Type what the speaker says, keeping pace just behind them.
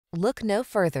Look no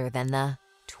further than the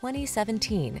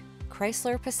 2017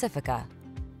 Chrysler Pacifica.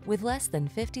 With less than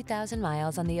 50,000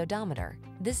 miles on the odometer,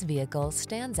 this vehicle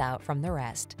stands out from the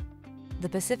rest. The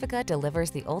Pacifica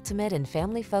delivers the ultimate in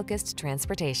family-focused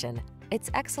transportation. Its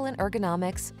excellent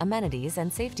ergonomics, amenities,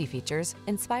 and safety features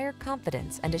inspire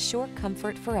confidence and assure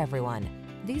comfort for everyone.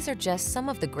 These are just some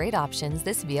of the great options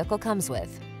this vehicle comes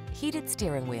with: heated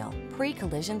steering wheel,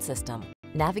 pre-collision system,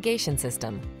 navigation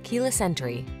system, keyless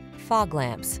entry, fog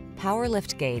lamps, power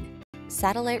liftgate,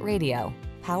 satellite radio,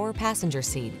 power passenger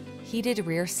seat, heated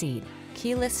rear seat,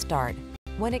 keyless start.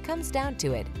 When it comes down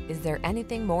to it, is there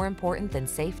anything more important than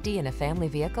safety in a family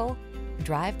vehicle?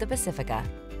 Drive the Pacifica.